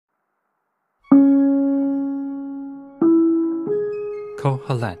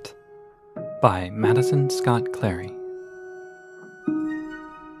Kohelet by Madison Scott Clary.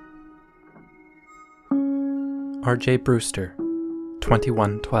 R.J. Brewster,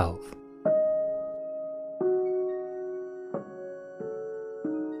 2112.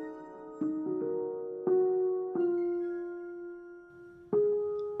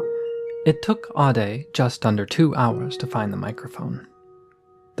 It took Aude just under 2 hours to find the microphone.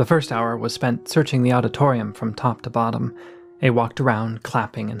 The first hour was spent searching the auditorium from top to bottom. They walked around,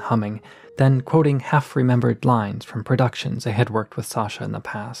 clapping and humming, then quoting half-remembered lines from productions they had worked with Sasha in the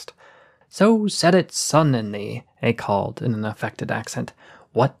past. "So set its sun in thee," they called in an affected accent.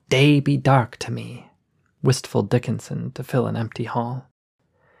 "What day be dark to me?" Wistful Dickinson to fill an empty hall.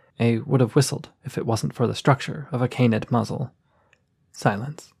 They would have whistled if it wasn't for the structure of a canid muzzle.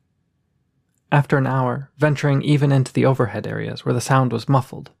 Silence. After an hour, venturing even into the overhead areas where the sound was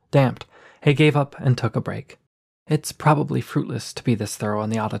muffled, damped, he gave up and took a break. It's probably fruitless to be this thorough in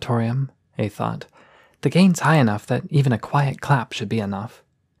the auditorium, he thought. The gain's high enough that even a quiet clap should be enough.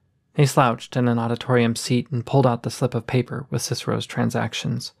 He slouched in an auditorium seat and pulled out the slip of paper with Cicero's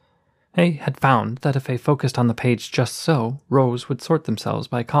transactions. He had found that if they focused on the page just so, rows would sort themselves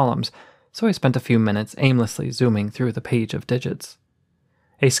by columns, so he spent a few minutes aimlessly zooming through the page of digits.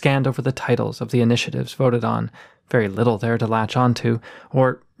 He scanned over the titles of the initiatives voted on, very little there to latch onto,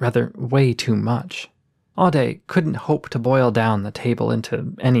 or rather way too much. Aude couldn't hope to boil down the table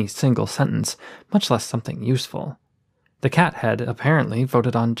into any single sentence, much less something useful. The cat had apparently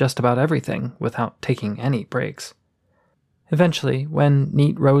voted on just about everything without taking any breaks. Eventually, when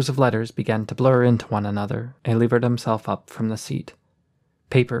neat rows of letters began to blur into one another, he levered himself up from the seat.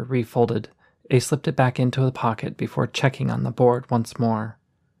 Paper refolded, he slipped it back into the pocket before checking on the board once more.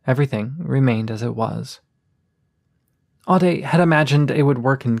 Everything remained as it was. Aude had imagined it would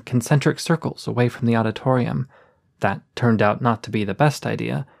work in concentric circles away from the auditorium. That turned out not to be the best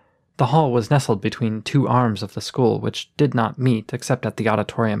idea. The hall was nestled between two arms of the school, which did not meet except at the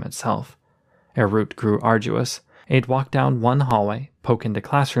auditorium itself. Their route grew arduous. They'd walk down one hallway, poke into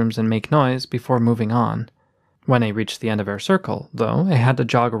classrooms and make noise before moving on. When they reached the end of their circle, though, they had to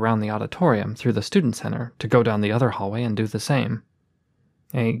jog around the auditorium through the student center to go down the other hallway and do the same.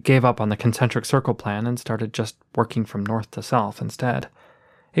 They gave up on the concentric circle plan and started just working from north to south instead.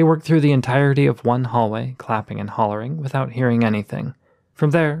 They worked through the entirety of one hallway, clapping and hollering, without hearing anything.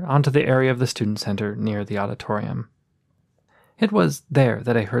 From there, onto the area of the student center near the auditorium. It was there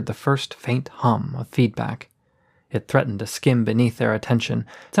that I heard the first faint hum of feedback. It threatened to skim beneath their attention,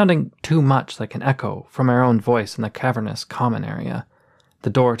 sounding too much like an echo from our own voice in the cavernous common area. The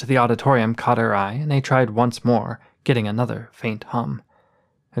door to the auditorium caught her eye, and they tried once more, getting another faint hum.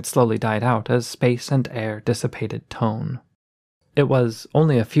 It slowly died out as space and air dissipated tone. It was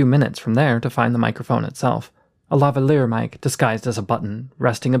only a few minutes from there to find the microphone itself, a lavalier mic disguised as a button,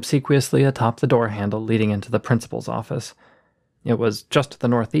 resting obsequiously atop the door handle leading into the principal's office. It was just to the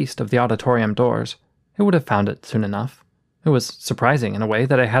northeast of the auditorium doors. It would have found it soon enough. It was surprising in a way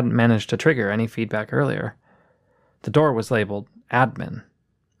that I hadn't managed to trigger any feedback earlier. The door was labeled Admin.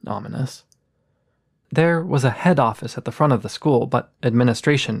 Ominous. There was a head office at the front of the school, but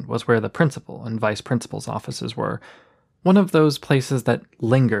administration was where the principal and vice principal's offices were. One of those places that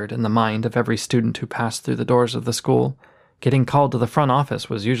lingered in the mind of every student who passed through the doors of the school. Getting called to the front office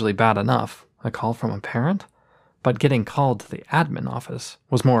was usually bad enough, a call from a parent, but getting called to the admin office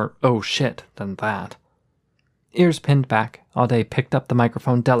was more oh shit than that. Ears pinned back, Aude picked up the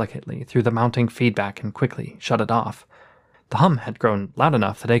microphone delicately through the mounting feedback and quickly shut it off. The hum had grown loud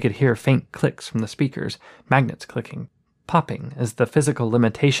enough that I could hear faint clicks from the speakers, magnets clicking, popping as the physical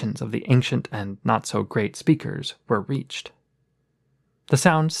limitations of the ancient and not-so-great speakers were reached. The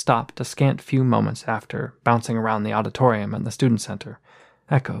sound stopped a scant few moments after, bouncing around the auditorium and the student center.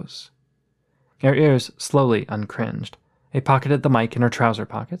 Echoes. Her ears slowly uncringed. They pocketed the mic in her trouser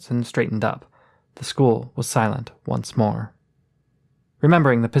pockets and straightened up. The school was silent once more.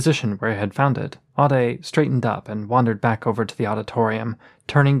 Remembering the position where I had found it, Aude straightened up and wandered back over to the auditorium,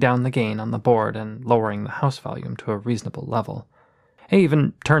 turning down the gain on the board and lowering the house volume to a reasonable level. He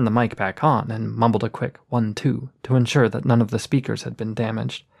even turned the mic back on and mumbled a quick 1-2 to ensure that none of the speakers had been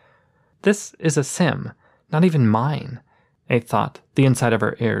damaged. This is a sim, not even mine, I thought, the inside of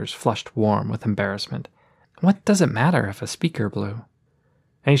her ears flushed warm with embarrassment. What does it matter if a speaker blew?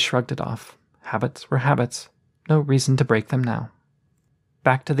 I shrugged it off. Habits were habits. No reason to break them now.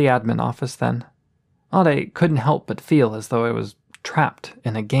 Back to the admin office, then. Aude couldn't help but feel as though I was trapped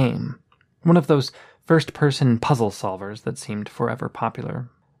in a game. One of those first-person puzzle solvers that seemed forever popular.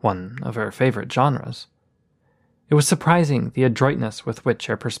 One of her favorite genres. It was surprising the adroitness with which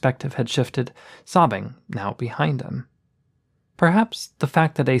her perspective had shifted, sobbing now behind him. Perhaps the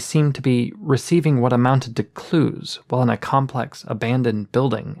fact that they seemed to be receiving what amounted to clues while in a complex, abandoned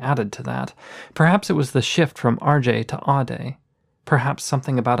building added to that. Perhaps it was the shift from RJ to Ade. Perhaps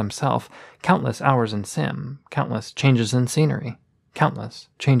something about himself, countless hours in sim, countless changes in scenery, countless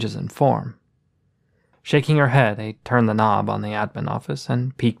changes in form. Shaking her head, they turned the knob on the admin office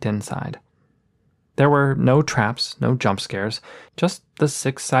and peeked inside. There were no traps, no jump scares, just the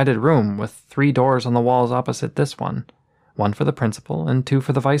 6-sided room with 3 doors on the walls opposite this one for the principal and 2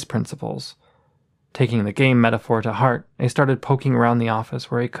 for the vice principals. Taking the game metaphor to heart, they started poking around the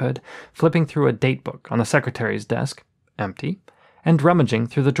office where he could, flipping through a datebook on the secretary's desk, empty, and rummaging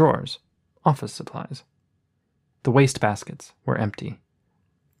through the drawers, office supplies. The wastebaskets were empty.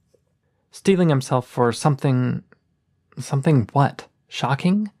 Steeling himself for something what?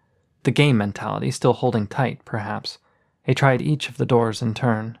 Shocking? The game mentality still holding tight, perhaps. He tried each of the doors in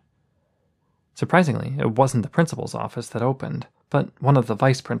turn. Surprisingly, it wasn't the principal's office that opened, but one of the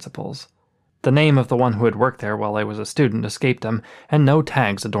vice principals. The name of the one who had worked there while I was a student escaped him, and no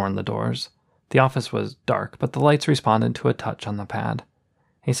tags adorned the doors. The office was dark, but the lights responded to a touch on the pad.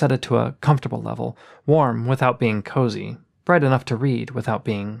 He set it to a comfortable level, warm without being cozy, bright enough to read without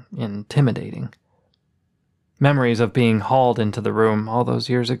being intimidating. Memories of being hauled into the room all those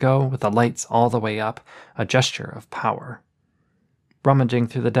years ago, with the lights all the way up, a gesture of power. Rummaging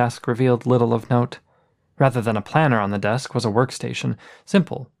through the desk revealed little of note. Rather than a planner on the desk was a workstation,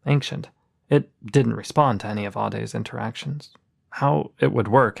 simple, ancient. It didn't respond to any of Ade's interactions. How it would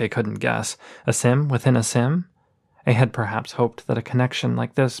work, he couldn't guess. A sim within a sim? He had perhaps hoped that a connection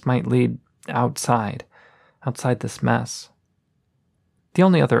like this might lead outside this mess. The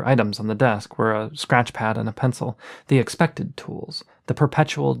only other items on the desk were a scratch pad and a pencil, the expected tools, the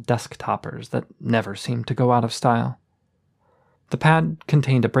perpetual desk-toppers that never seemed to go out of style. The pad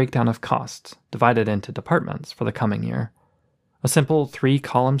contained a breakdown of costs, divided into departments for the coming year. A simple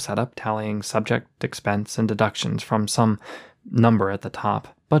 3-column setup tallying subject, expense, and deductions from some number at the top,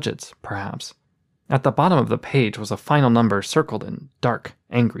 budgets, perhaps. At the bottom of the page was a final number circled in dark,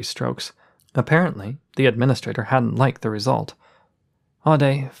 angry strokes. Apparently, the administrator hadn't liked the result.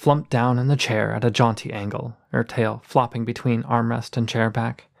 Ade flumped down in the chair at a jaunty angle, her tail flopping between armrest and chair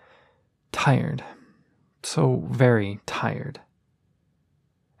back. Tired. So very tired.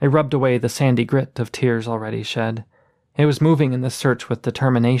 It rubbed away the sandy grit of tears already shed. It was moving in the search with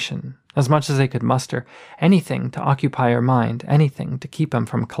determination, as much as they could muster, anything to occupy her mind, anything to keep him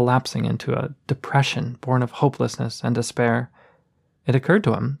from collapsing into a depression born of hopelessness and despair. It occurred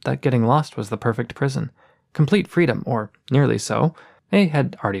to him that getting lost was the perfect prison. Complete freedom, or nearly so. They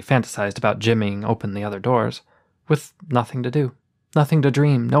had already fantasized about jimmying open the other doors, with nothing to do, nothing to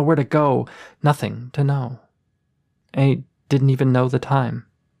dream, nowhere to go, nothing to know. They didn't even know the time.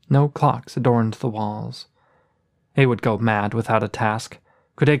 No clocks adorned the walls. They would go mad without a task.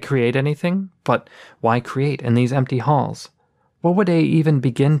 Could they create anything? But why create in these empty halls? What would they even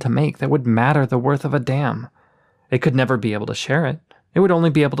begin to make that would matter the worth of a damn? They could never be able to share it. It would only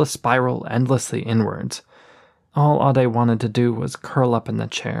be able to spiral endlessly inwards. All Ade wanted to do was curl up in the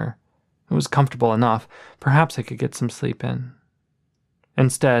chair. It was comfortable enough. Perhaps I could get some sleep in.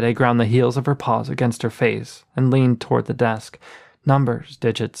 Instead, I ground the heels of her paws against her face and leaned toward the desk. Numbers,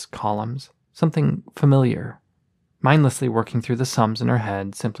 digits, columns. Something familiar. Mindlessly working through the sums in her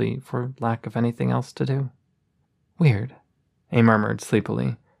head simply for lack of anything else to do. Weird, I murmured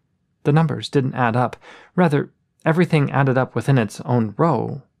sleepily. The numbers didn't add up. Rather, everything added up within its own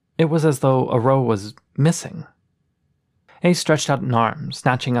row. It was as though a row was missing. A stretched out an arm,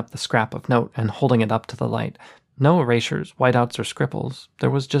 snatching up the scrap of note and holding it up to the light. No erasures, whiteouts, or scribbles. There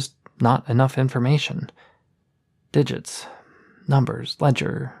was just not enough information. Digits, numbers,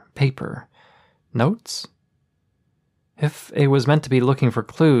 ledger, paper, notes? If A was meant to be looking for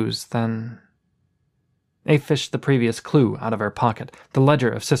clues, then... A fished the previous clue out of her pocket, the ledger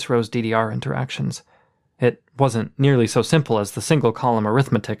of Cicero's DDR interactions. It wasn't nearly so simple as the single-column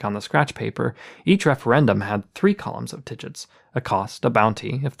arithmetic on the scratch paper. Each referendum had 3 columns of digits, a cost, a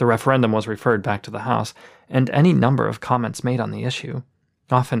bounty, if the referendum was referred back to the House, and any number of comments made on the issue.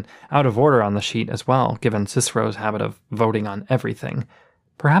 Often out of order on the sheet as well, given Cicero's habit of voting on everything.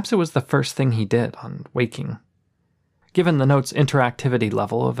 Perhaps it was the first thing he did on waking. Given the note's interactivity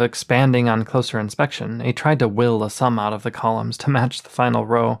level of expanding on closer inspection, he tried to will a sum out of the columns to match the final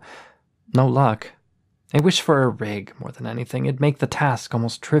row. No luck. I wish for a rig more than anything. It'd make the task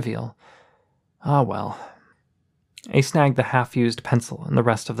almost trivial. Ah, well. I snagged the half-used pencil and the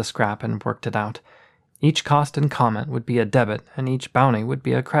rest of the scrap and worked it out. Each cost and comment would be a debit, and each bounty would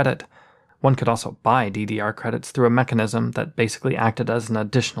be a credit. One could also buy DDR credits through a mechanism that basically acted as an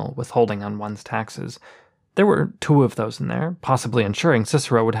additional withholding on one's taxes. There were 2 of those in there, possibly ensuring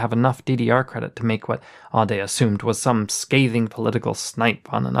Cicero would have enough DDR credit to make what Ade assumed was some scathing political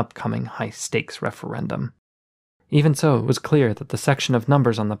snipe on an upcoming high-stakes referendum. Even so, it was clear that the section of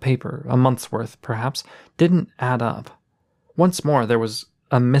numbers on the paper, a month's worth perhaps, didn't add up. Once more, there was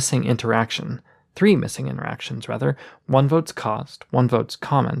a missing interaction. 3 missing interactions, rather. 1 vote's cost, 1 vote's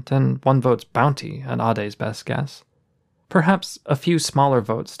comment, and 1 vote's bounty, at Ade's best guess. Perhaps a few smaller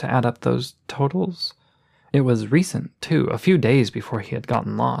votes to add up those totals? It was recent, too, a few days before he had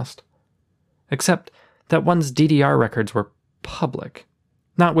gotten lost. Except that one's DDR records were public.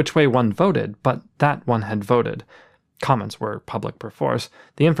 Not which way one voted, but that one had voted. Comments were public perforce.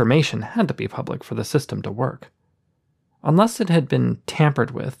 The information had to be public for the system to work. Unless it had been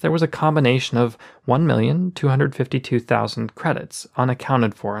tampered with, there was a combination of 1,252,000 credits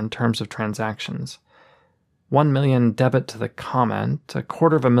unaccounted for in terms of transactions. 1 million debit to the comment,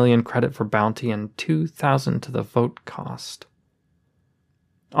 250,000 credit for bounty, and 2,000 to the vote cost.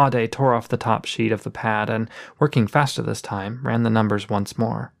 Ade tore off the top sheet of the pad and, working faster this time, ran the numbers once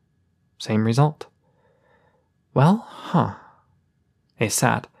more. Same result. Well, He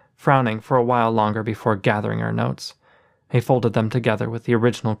sat, frowning for a while longer before gathering her notes. He folded them together with the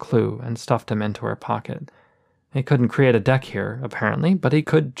original clue and stuffed them into her pocket. He couldn't create a deck here, apparently, but he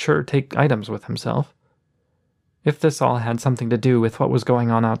could sure take items with himself. If this all had something to do with what was going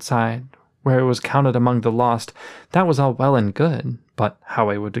on outside, where it was counted among the lost, that was all well and good, but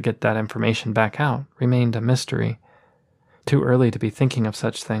how he would get that information back out remained a mystery. Too early to be thinking of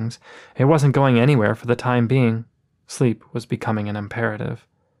such things. It wasn't going anywhere for the time being. Sleep was becoming an imperative.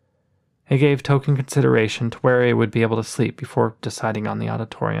 He gave token consideration to where he would be able to sleep before deciding on the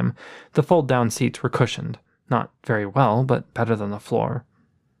auditorium. The fold-down seats were cushioned. Not very well, but better than the floor.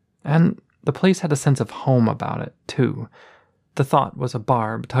 And the place had a sense of home about it, too. The thought was a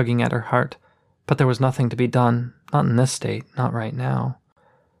barb tugging at her heart, but there was nothing to be done, not in this state, not right now.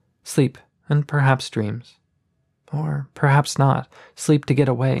 Sleep, and perhaps dreams. Or perhaps not. Sleep to get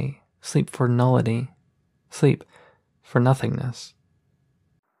away. Sleep for nullity. Sleep for nothingness.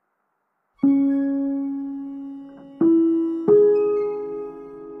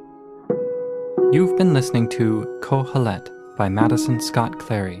 You've been listening to Kohelet by Madison Scott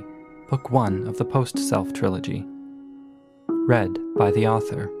Clary, Book 1 of the Post-Self trilogy. Read by the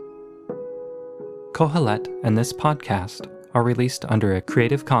author. Kohelet and this podcast are released under a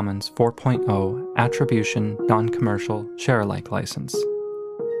Creative Commons 4.0 Attribution Non-Commercial Share-alike license.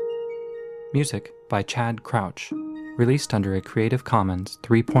 Music by Chad Crouch, released under a Creative Commons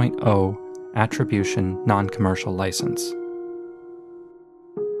 3.0 Attribution Non-Commercial license.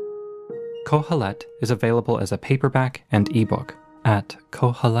 Kohelet is available as a paperback and ebook at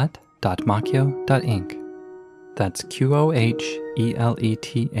kohelet.makyo.inc. That's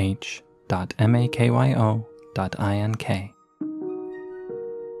QOHELETH.MAKYO.INK.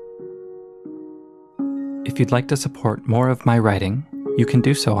 If you'd like to support more of my writing, you can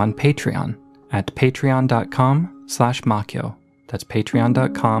do so on Patreon at patreon.com/makyo. That's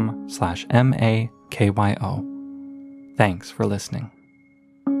patreon.com/MAKYO. Thanks for listening.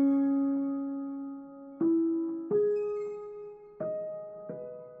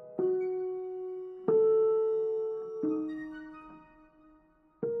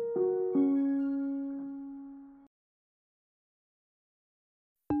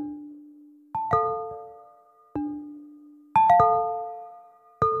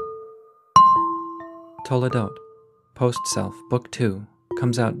 Toledot, Post-Self, Book 2,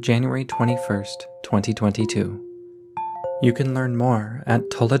 comes out January 21st, 2022. You can learn more at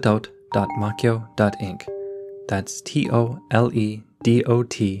toledot.makyo.inc. That's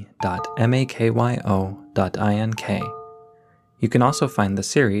TOLEDOT.MAKYO.INK. You can also find the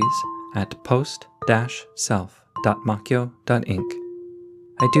series at post-self.makyo.inc.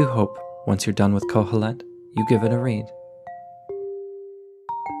 I do hope, once you're done with Kohelet, you give it a read.